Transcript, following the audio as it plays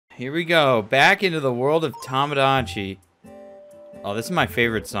Here we go. Back into the world of Tomodachi. Oh, this is my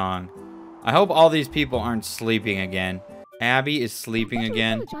favorite song. I hope all these people aren't sleeping again. Abby is sleeping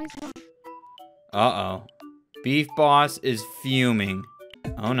again. Uh-oh. Beef Boss is fuming.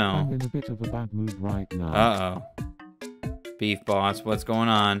 Oh, no. I'm in a bit of a bad mood right now. Uh-oh. Beef Boss, what's going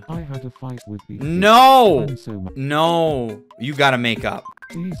on? I had a fight with Beef. No! No! You gotta make up.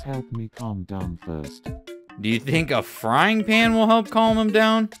 Please help me calm down first. Do you think a frying pan will help calm him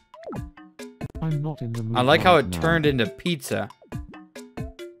down? I'm not in the mood. I like how right it now. turned into pizza.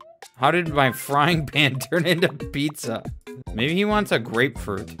 How did my frying pan turn into pizza? Maybe he wants a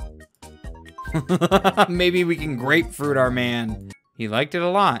grapefruit. Maybe we can grapefruit our man. He liked it a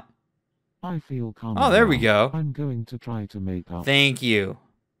lot. I feel calm. Oh, there now. we go. I'm going to try to make up. Thank you.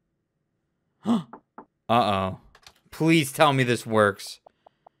 Uh-oh. Please tell me this works.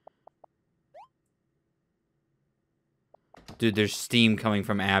 Dude, there's steam coming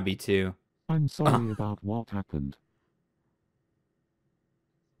from Abby, too. I'm sorry about what happened.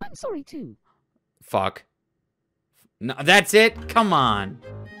 I'm sorry too. Fuck. No, that's it? Come on.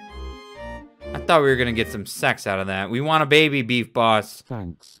 I thought we were gonna get some sex out of that. We want a baby, Beef Boss.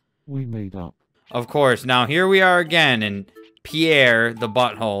 Thanks. We made up. Of course. Now, here we are again, and Pierre, the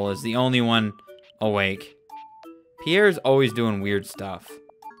butthole, is the only one awake. Pierre's always doing weird stuff.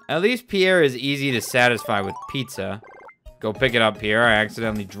 At least Pierre is easy to satisfy with pizza. Go pick it up, Pierre. I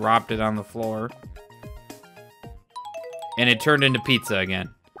accidentally dropped it on the floor. And it turned into pizza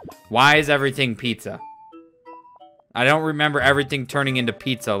again. Why is everything pizza? I don't remember everything turning into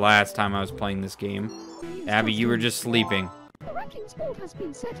pizza last time I was playing this game. Abby, you were just sleeping. The rankings board has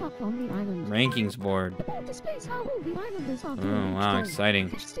been set up on the island. Rankings board. The board displays how all the islanders are Oh, doing wow, each day. exciting.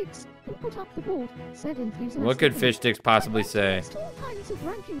 Fish Sticks, who put up the board, said enthusiastically. What could Fish Sticks possibly say? List all kinds of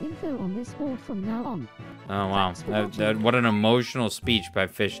ranking info on this board from now on. Oh, wow. What an emotional speech by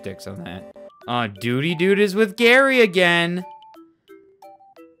Fish Sticks on that. Duty Dude is with Gary again.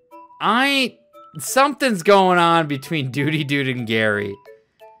 Something's going on between Duty Dude and Gary.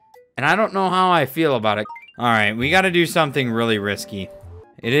 And I don't know how I feel about it. Alright, we gotta do something really risky.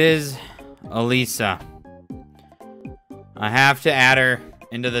 It is Elisa. I have to add her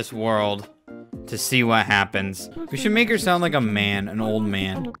into this world to see what happens. We should make her sound like a man, an old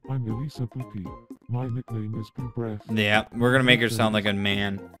man. I'm Elisa Poopy. My nickname is Poo Breath. Yeah, we're gonna make her sound like a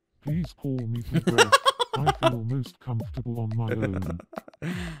man. Please call me Poo Breath. I feel most comfortable on my own.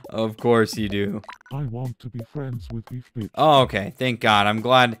 Of course you do. I want to be friends with Beef Bitch. Oh, okay. Thank God. I'm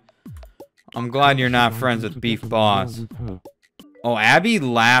glad you're not friends with Beef Boss. Oh, Abby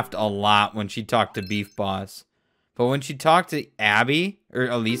laughed a lot when she talked to Beef Boss. But when she talked to Abby, or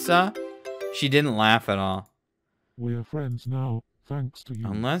Elisa, she didn't laugh at all. We're friends now, thanks to you.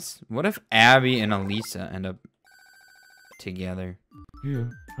 What if Abby and Elisa end up together?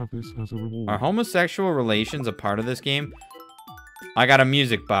 Here, have this as a reward. Are homosexual relations a part of this game? I got a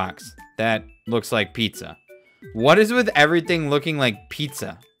music box that looks like pizza. What is with everything looking like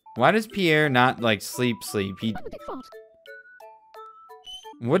pizza? Why does Pierre not, like, sleep?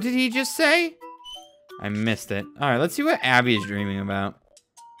 What did he just say? I missed it. Alright, let's see what Abby is dreaming about.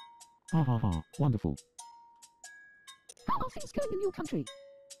 Ha ha ha, wonderful. How are things going in your country?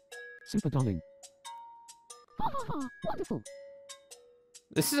 Super darling. Ha ha ha, wonderful.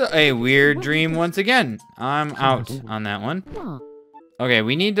 This is a weird dream once again. I'm out on that one. Yeah. Okay,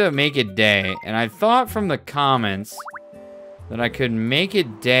 we need to make it day. And I thought from the comments that I could make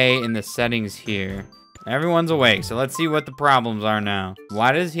it day in the settings here. Everyone's awake, so let's see what the problems are now.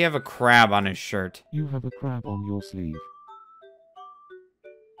 Why does he have a crab on his shirt? You have a crab on your sleeve.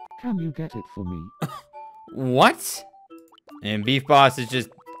 Can you get it for me? What? And Beef Boss is just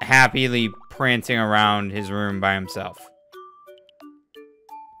happily prancing around his room by himself.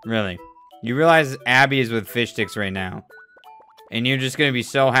 Really? You realize Abby is with Fish Sticks right now. And you're just gonna be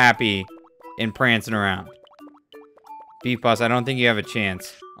so happy and prancing around. Beef Boss, I don't think you have a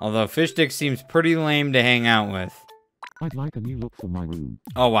chance. Although Fish Sticks seems pretty lame to hang out with. I'd like a new look for my room.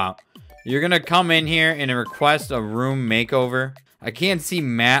 Oh, wow. You're gonna come in here and request a room makeover? I can't see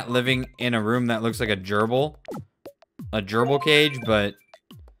Matt living in a room that looks like a gerbil. A gerbil cage, but...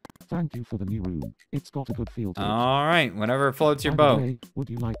 Thank you for the new room. It's got a good feel to it. Alright, whatever floats your By the boat. way, would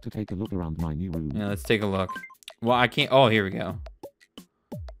you like to take a look around my new room? Yeah, let's take a look. Well, I can't... Oh, here we go.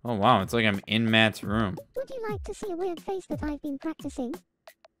 Oh, wow. It's like I'm in Matt's room. Would you like to see a weird face that I've been practicing?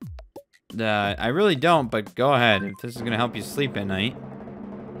 I really don't, but go ahead. If this is gonna help you sleep at night.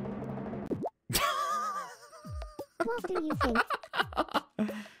 What do you think?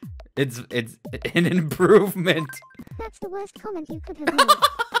 It's an improvement. That's the worst comment you could have made.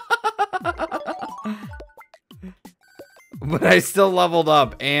 But I still leveled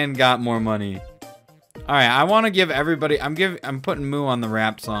up and got more money. All right, I want to give everybody. I'm putting Moo on the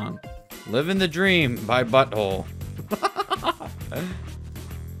rap song. "Living the Dream" by Butthole.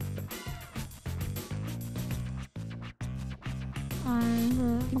 I'm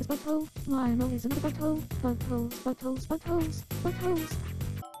in the butthole. My nose is in the butthole. Buttholes, buttholes, buttholes, buttholes.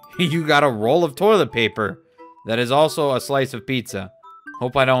 You got a roll of toilet paper. That is also a slice of pizza.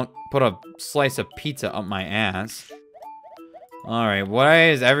 Hope I don't put a slice of pizza up my ass. Alright, why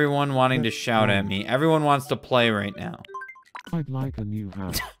is everyone wanting to shout at me? Everyone wants to play right now. I'd like a new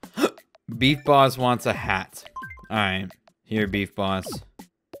hat. Beef Boss wants a hat. Alright, here, Beef Boss.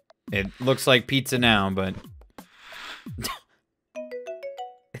 It looks like pizza now, but...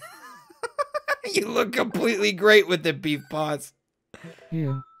 You look completely great with it, Beef Boss.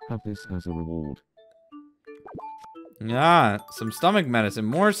 Here, have this as a reward. Ah, some stomach medicine.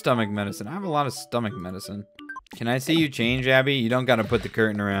 More stomach medicine. I have a lot of stomach medicine. Can I see you change, Abby? You don't gotta put the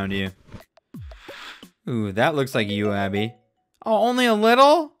curtain around you. Ooh, that looks like you, Abby. Oh, only a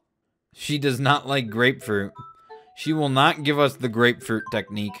little? She does not like grapefruit. She will not give us the grapefruit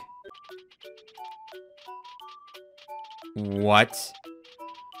technique. What?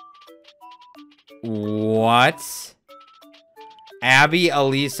 What? Abby,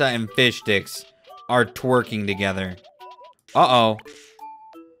 Elisa, and Fish Sticks are twerking together. Uh-oh.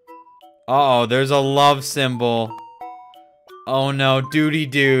 Uh-oh, there's a love symbol. Oh no, Duty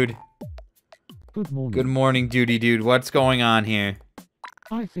Dude. Good morning. Good morning, Duty Dude. What's going on here?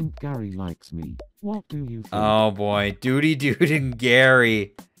 I think Gary likes me. What do you think? Oh boy, Duty Dude and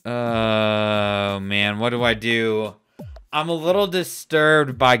Gary. Oh man, what do I do? I'm a little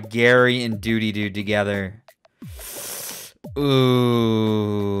disturbed by Gary and Duty Dude together.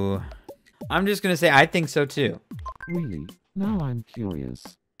 Ooh. I'm just gonna say I think so too. Really? Now I'm curious.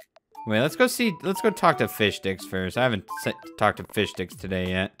 Wait, let's go talk to Fish Sticks first. I haven't talked to Fish Sticks today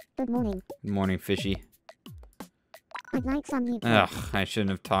yet. Good morning. Good morning, Fishy. I'd like some new Ugh, I shouldn't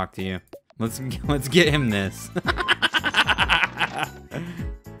have talked to you. Let's get him this.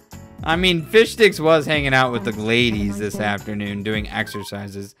 I mean, Fish Sticks was hanging out with the ladies this afternoon doing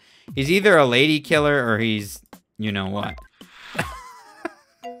exercises. He's either a lady killer or he's, you know what.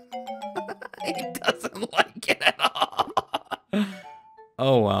 He doesn't like it at all.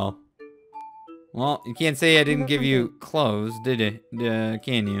 Oh well. Well, you can't say I didn't give you clothes, did you?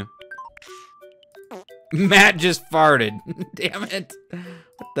 Can you? Matt just farted. Damn it.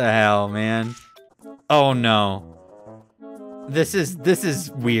 What the hell, man? Oh no. This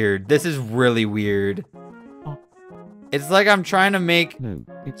is weird. This is really weird. It's like I'm trying to make... No,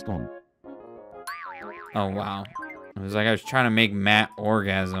 it's gone. Oh wow. It was like I was trying to make Matt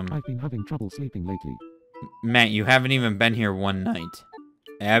orgasm. I've been having trouble sleeping lately. Matt, you haven't even been here one night.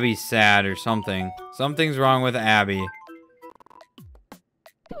 Abby's sad or something. Something's wrong with Abby.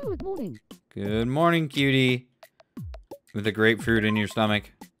 Good morning. Good morning, cutie. With a grapefruit in your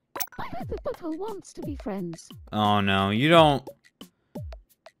stomach. I heard the butthole wants to be friends. Oh no, you don't.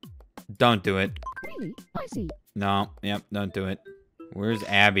 Don't do it. Really? I see. No, yep, don't do it. Where's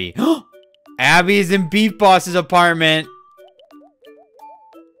Abby? Abby's in Beef Boss's apartment.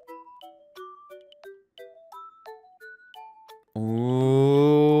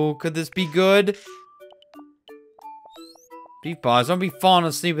 Ooh, could this be good? Beef Boss, don't be falling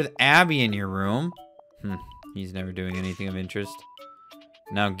asleep with Abby in your room. He's never doing anything of interest.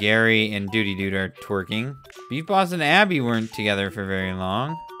 Now Gary and Duty Dude are twerking. Beef Boss and Abby weren't together for very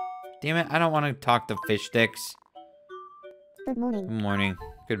long. Damn it, I don't want to talk to Fish Sticks. Good morning. Good morning.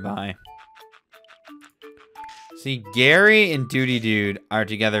 Goodbye. See, Gary and Duty Dude are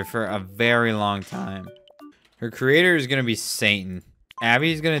together for a very long time. Her creator is gonna be Satan.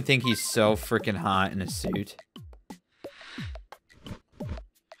 Abby's gonna think he's so freaking hot in a suit.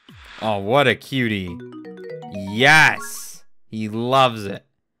 Oh, what a cutie. Yes! He loves it.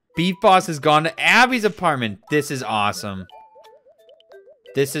 Beef Boss has gone to Abby's apartment. This is awesome.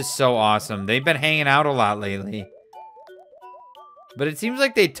 This is so awesome. They've been hanging out a lot lately. But it seems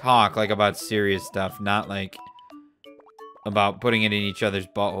like they talk like about serious stuff, not like about putting it in each other's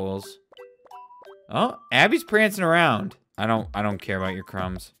buttholes. Oh, Abby's prancing around. I don't care about your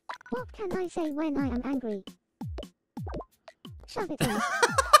crumbs. What can I say when I am angry? Shove it in.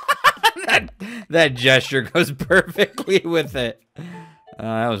 that gesture goes perfectly with it.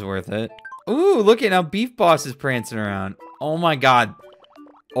 That was worth it. Ooh, look at how Beef Boss is prancing around. Oh my god.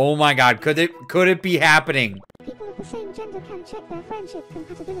 Oh my god, could it be happening? People of the same gender can check their friendship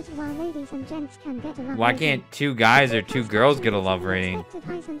compatibility while ladies and gents can get a love Why rating. can't two guys or two girls get a love rating?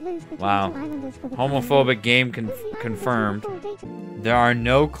 Wow. Homophobic game confirmed. There are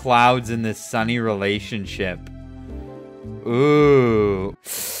no clouds in this sunny relationship. Ooh.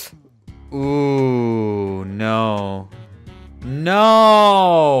 Ooh, no.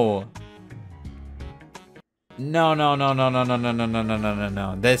 No! No, no, no, no, no, no, no, no, no, no, no, no,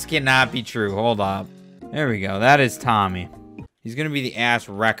 no. This cannot be true. Hold up. There we go. That is Tommy. He's gonna be the ass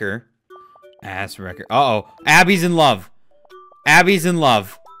wrecker. Ass wrecker. Uh-oh. Abby's in love. Abby's in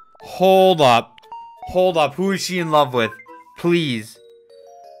love. Hold up. Hold up. Who is she in love with? Please.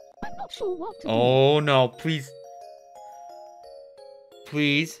 I'm not sure what to do. Oh, no. Please.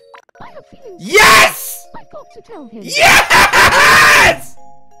 Please. I have feelings. Yes! I've got to tell him. Yes!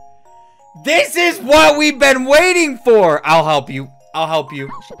 This is what we've been waiting for. I'll help you. I'll help you.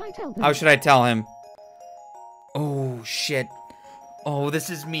 How should I tell them? How should I tell him? Oh, shit. Oh, this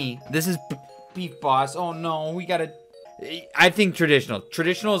is me. This is Beef Boss. Oh, no. We gotta... I think traditional.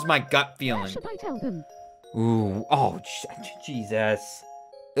 Traditional is my gut How feeling. should I tell them? Ooh. Oh, Jesus.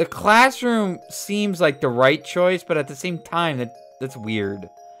 The classroom seems like the right choice, but at the same time, that's weird.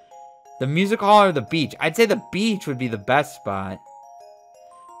 The music hall or the beach? I'd say the beach would be the best spot.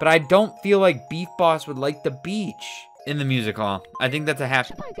 But I don't feel like Beef Boss would like the beach in the music hall. I think that's a half...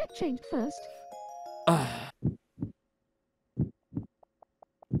 Should I get changed first? I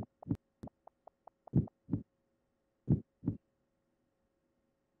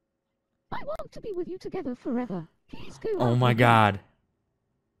want to be with you together forever. Please go Oh out my with me. God.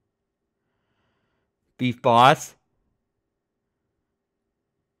 Beef Boss?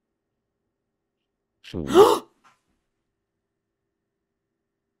 Sure.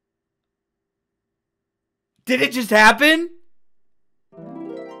 Did it just happen?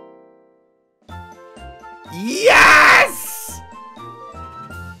 Yes!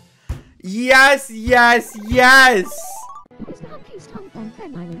 Yes, yes, yes! Is the Hunky's tongue on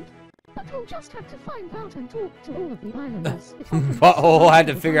Fen Island? But we'll just have to find out and talk to all of the islanders. But we'll have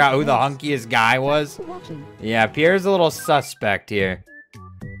to figure out who the hunkiest guy was. For watching. Yeah, Pierre's a little suspect here.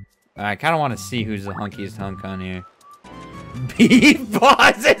 I kind of want to see who's the hunkiest hunk on here. Beef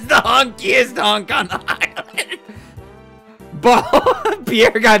Boss is the hunkiest hunk on the island. But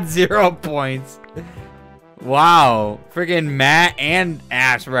Pierre got 0 points. Wow. Friggin' Matt and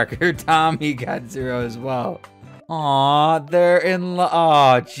Ass Wrecker Tommy got 0 as well. Aw, they're in love.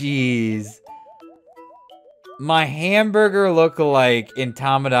 Oh, jeez. My hamburger lookalike in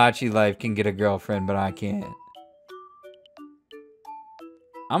Tomodachi life can get a girlfriend, but I can't.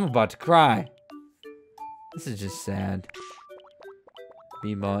 I'm about to cry. This is just sad.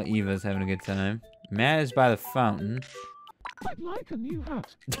 B-Ball Eva's having a good time. Matt is by the fountain. I'd like a new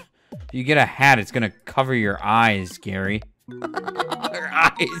hat. If you get a hat, it's gonna cover your eyes, Gary. Your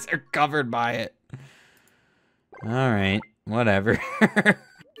eyes are covered by it. Alright, whatever.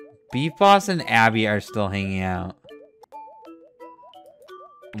 Beef Boss and Abby are still hanging out.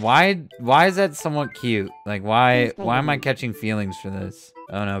 Why is that somewhat cute? Like, why am I catching feelings for this?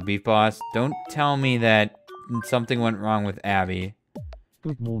 Oh no, Beef Boss, don't tell me that something went wrong with Abby.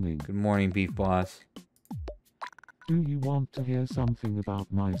 Good morning. Good morning, Beef Boss. Do you want to hear something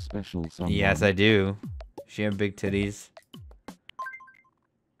about my special someone? Yes, I do. She have big titties.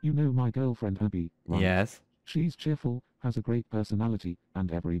 You know my girlfriend Abby, right? Yes. She's cheerful, has a great personality,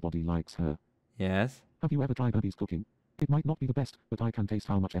 and everybody likes her. Yes. Have you ever tried Abby's cooking? It might not be the best, but I can taste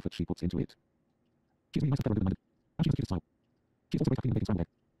how much effort she puts into it. She's really nice and minded, and she's the cutest style. She's also great at cleaning and baking scrambled egg.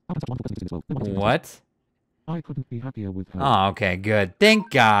 How can such a wonderful person exist in this world? No one else exists. What? I couldn't be happier with her. Oh, okay, good. Thank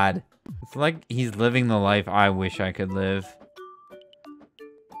God. It's like he's living the life I wish I could live.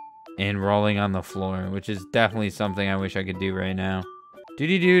 And rolling on the floor, which is definitely something I wish I could do right now.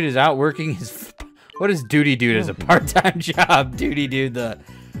 Duty Dude is out working his... What is Duty Dude as a part-time job? Duty Dude,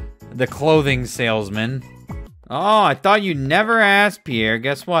 the clothing salesman. Oh, I thought you never asked, Pierre.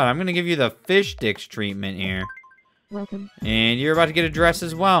 Guess what? I'm going to give you the fish sticks treatment here. Welcome. And you're about to get a dress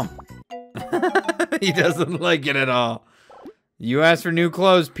as well. He doesn't like it at all. You asked for new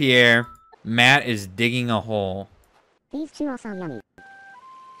clothes, Pierre. Matt is digging a hole. These churros are yummy.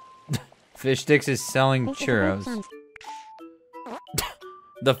 Fish Sticks is selling This is a great churros. chance.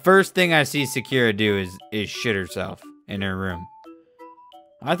 The first thing I see Sakura do is shit herself in her room.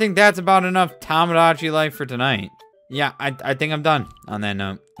 I think that's about enough Tomodachi life for tonight. Yeah, I think I'm done on that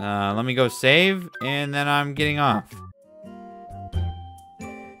note. Let me go save, and then I'm getting off.